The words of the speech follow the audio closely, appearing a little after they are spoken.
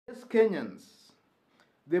Kenyans,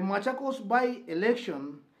 the Machakos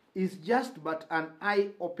by-election is just but an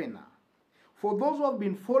eye-opener. For those who have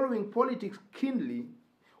been following politics keenly,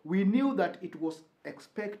 we knew that it was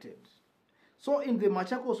expected. So in the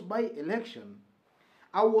Machakos by-election,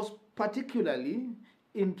 I was particularly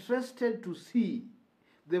interested to see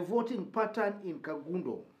the voting pattern in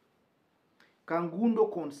Kangundo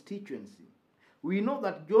constituency. We know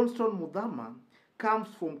that Johnston Muthama comes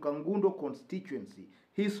from Kangundo constituency,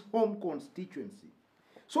 his home constituency.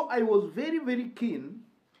 So I was very, very keen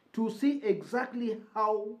to see exactly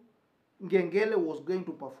how Ngengele was going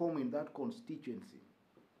to perform in that constituency.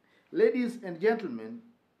 Ladies and gentlemen,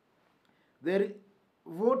 the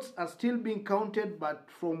votes are still being counted, but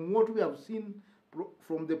from what we have seen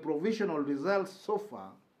from the provisional results so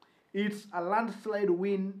far, it's a landslide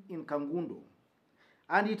win in Kangundo.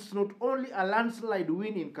 And it's not only a landslide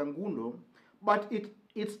win in Kangundo, but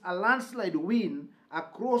it's a landslide win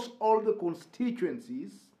across all the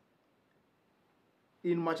constituencies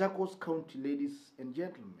in Machakos County, ladies and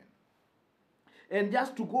gentlemen. And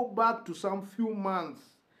just to go back to some few months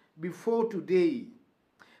before today,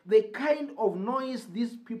 the kind of noise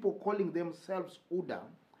these people calling themselves UDA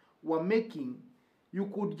were making, you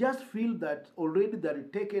could just feel that already they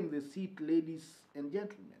had taken the seat, ladies and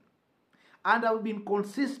gentlemen. And I've been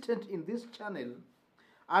consistent in this channel,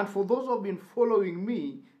 and for those who have been following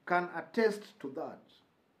me can attest to that.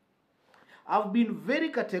 I've been very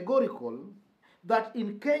categorical that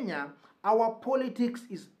in Kenya, our politics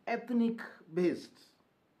is ethnic-based.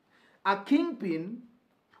 A kingpin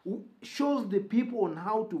shows the people on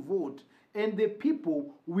how to vote, and the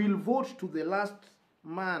people will vote to the last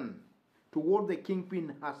man, to what the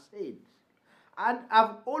kingpin has said. And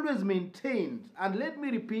I've always maintained, and let me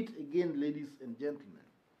repeat again, ladies and gentlemen,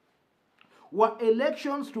 were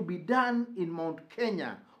elections to be done in Mount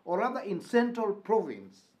Kenya, or rather in Central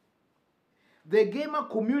Province, the gamer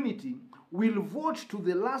community will vote to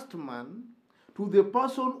the last man, to the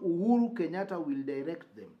person Uhuru Kenyatta will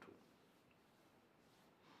direct them to.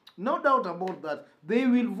 No doubt about that. They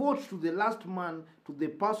will vote to the last man, to the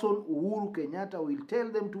person Uhuru Kenyatta will tell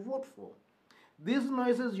them to vote for. These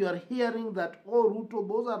noises you are hearing that, oh, Ruto,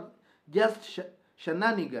 those are just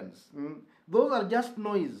shenanigans. Those are just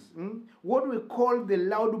noise. What we call the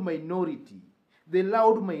loud minority. The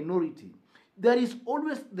loud minority. There is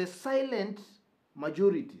always the silent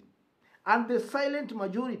majority. And the silent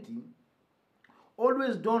majority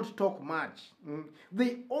always don't talk much.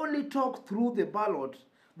 They only talk through the ballot,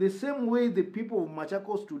 the same way the people of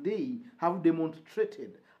Machakos today have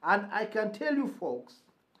demonstrated. And I can tell you folks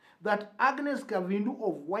that Agnes Kavindu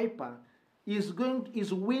of Wiper is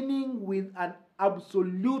winning with an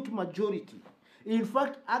absolute majority. In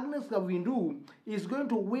fact, Agnes Kavindu is going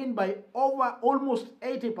to win by over almost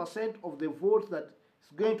 80% of the votes that is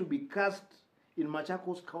going to be cast in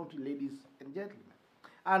Machakos County, ladies and gentlemen.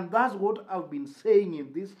 And that's what I've been saying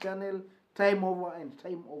in this channel time over and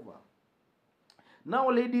time over. Now,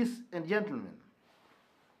 ladies and gentlemen,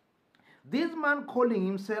 this man calling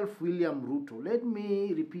himself William Ruto, let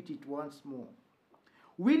me repeat it once more.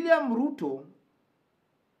 William Ruto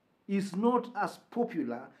is not as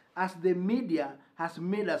popular as the media has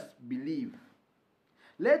made us believe.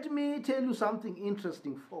 Let me tell you something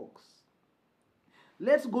interesting, folks.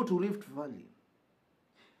 Let's go to Rift Valley.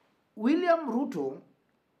 William Ruto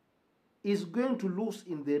is going to lose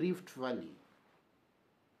in the Rift Valley.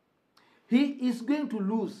 He is going to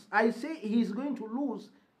lose. I say he is going to lose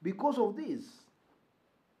because of this.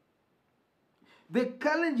 The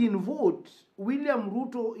Kalenjin vote, William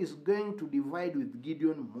Ruto is going to divide with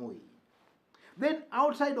Gideon Moi. Then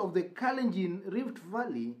outside of the Kalenjin Rift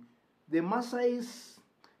Valley, the Maasais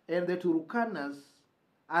and the Turukanas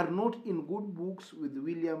are not in good books with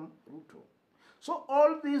William Ruto. So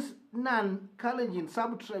all these non-Kalenjin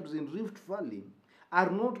sub-tribes in Rift Valley are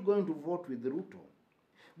not going to vote with Ruto.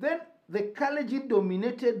 Then the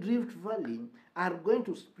Kalenjin-dominated Rift Valley are going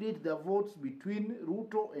to split their votes between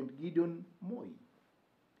Ruto and Gideon Moi.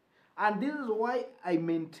 And this is why I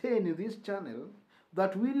maintain in this channel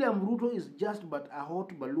that William Ruto is just but a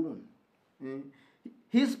hot balloon.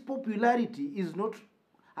 His popularity has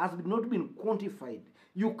not been quantified.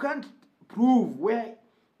 You can't prove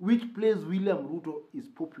which place William Ruto is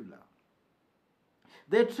popular.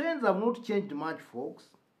 The trends have not changed much, folks.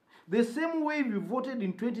 The same way we voted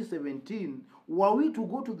in 2017, were we to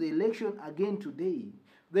go to the election again today,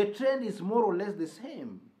 the trend is more or less the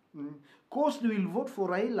same. Coast will vote for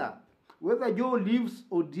Raila. Whether Joe leaves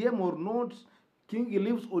ODM or not, King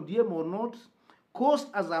leaves ODM or not, Coast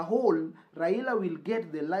as a whole, Raila will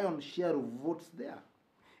get the lion's share of votes there.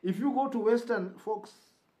 If you go to Western, folks,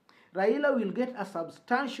 Raila will get a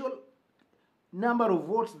substantial number of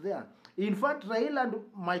votes there. In fact, Raila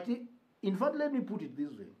might, in fact, let me put it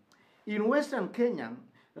this way. In Western Kenya,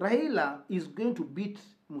 Raila is going to beat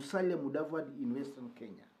Musalia Mudavadi in Western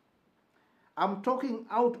Kenya. I'm talking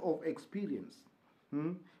out of experience.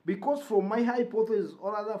 Because from my hypothesis,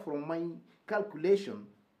 or rather from my calculation,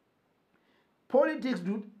 politics,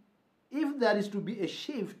 if there is to be a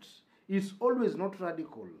shift, it's always not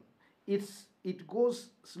radical. It goes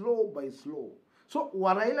slow by slow. So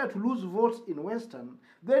were Raila to lose votes in Western,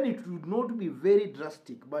 then it would not be very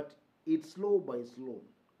drastic, but it's slow by slow.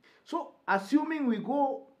 So assuming we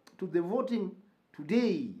go to the voting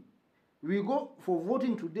today, we go for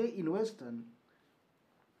voting today in Western,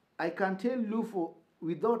 I can tell you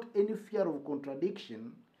without any fear of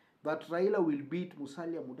contradiction that Raila will beat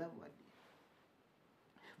Musalia Mudavadi.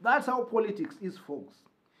 That's how politics is, folks.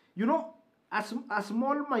 You know, a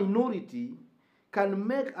small minority can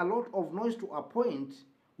make a lot of noise to a point.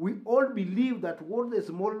 We all believe that what the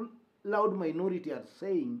small, loud minority are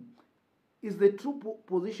saying is the true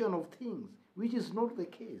position of things, which is not the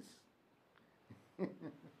case.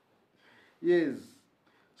 Yes.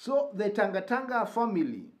 So the Tanga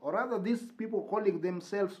family, or rather these people calling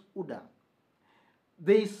themselves UDA,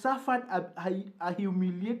 they suffered a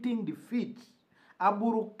humiliating defeat, a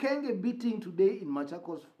Burukenge beating today in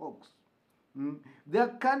Machakos, folks. Their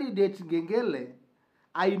candidate Ngengele,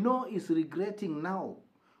 I know, is regretting now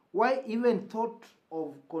why even thought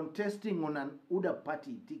of contesting on an UDA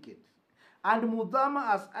party ticket. And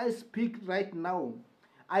Mudhama, as I speak right now,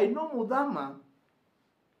 I know Mudhama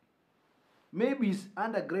maybe is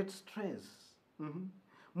under great stress.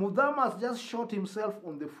 Mudhama has just shot himself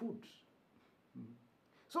on the foot.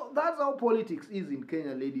 So that's how politics is in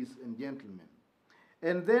Kenya, ladies and gentlemen.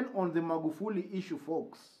 And then on the Magufuli issue,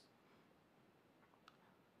 folks.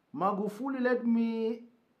 Magufuli, let me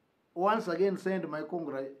once again send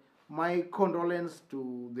my condolence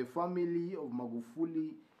to the family of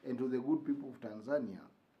Magufuli and to the good people of Tanzania.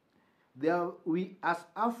 We, as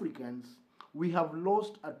Africans, we have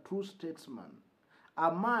lost a true statesman,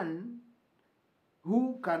 a man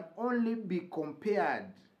who can only be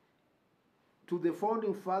compared to the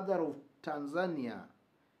founding father of Tanzania,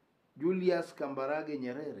 Julius Kambarage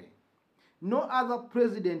Nyerere. No other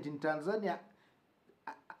president in Tanzania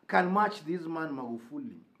can match this man,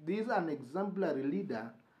 Magufuli. This is an exemplary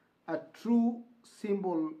leader, a true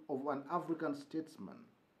symbol of an African statesman.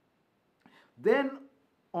 Then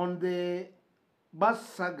on the bus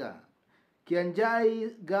saga,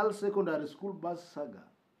 Kianjai Girls Secondary School bus saga.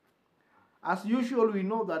 As usual, we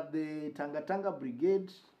know that the Tanga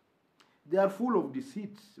Brigade, they are full of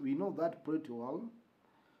deceits. We know that pretty well.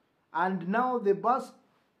 And now the bus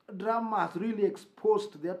drama has really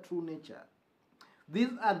exposed their true nature. These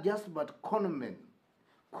are just but conmen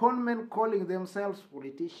calling themselves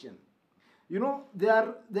politicians. You know, they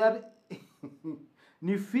are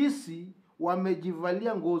nifisi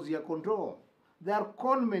wamejivalia ngozi ya control. They are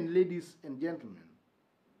conmen, ladies and gentlemen.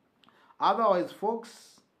 Otherwise,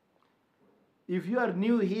 folks, if you are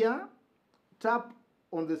new here, tap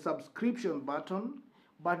on the subscription button,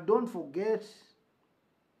 but don't forget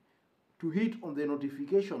to hit on the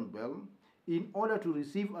notification bell in order to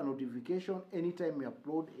receive a notification anytime we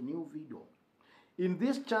upload a new video. In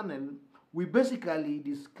this channel, we basically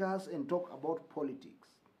discuss and talk about politics.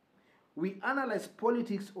 We analyze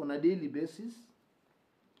politics on a daily basis.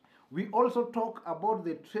 We also talk about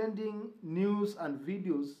the trending news and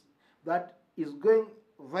videos that is going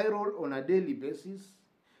viral on a daily basis.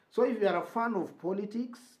 So if you are a fan of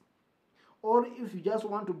politics, or if you just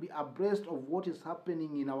want to be abreast of what is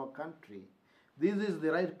happening in our country, this is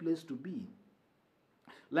the right place to be.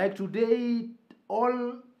 Like today,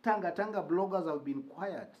 all Tanga bloggers have been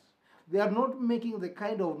quiet. They are not making the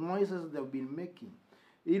kind of noises they've been making.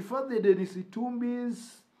 In fact, the Denisi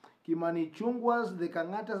Tumbis, Kimani Chungwas, the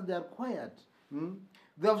Kangatas, they are quiet.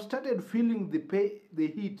 They have started feeling the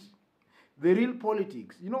heat, the real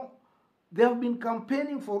politics. You know, they have been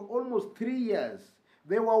campaigning for almost 3 years.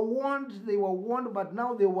 They were warned, but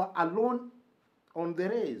now they were alone on the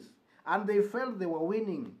race. And they felt they were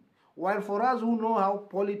winning. While for us who know how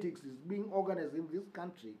politics is being organized in this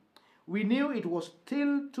country, we knew it was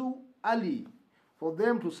still too early for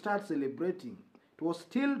them to start celebrating. It was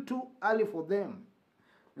still too early for them.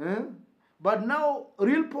 But now,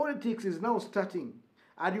 real politics is now starting.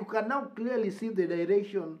 And you can now clearly see the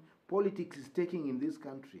direction politics is taking in this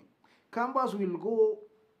country. Kambas will go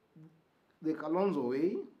the Kalonzo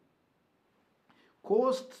way.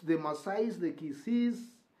 Coast, the Masais, the Kisis,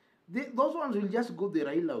 those ones will just go the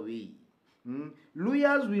Raila way.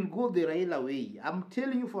 Luyas will go the Raila way. I'm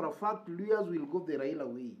telling you for a fact, Luyas will go the Raila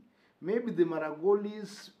way. Maybe the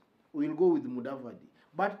Maragolis will go with Mudavadi.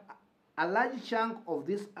 But a large chunk of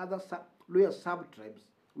these other lower sub-tribes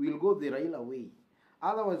will go the Raila way.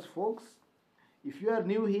 Otherwise, folks, if you are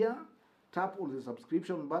new here, tap on the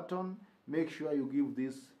subscription button. Make sure you give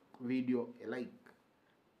this video a like.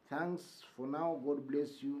 Thanks for now. God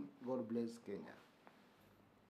bless you. God bless Kenya.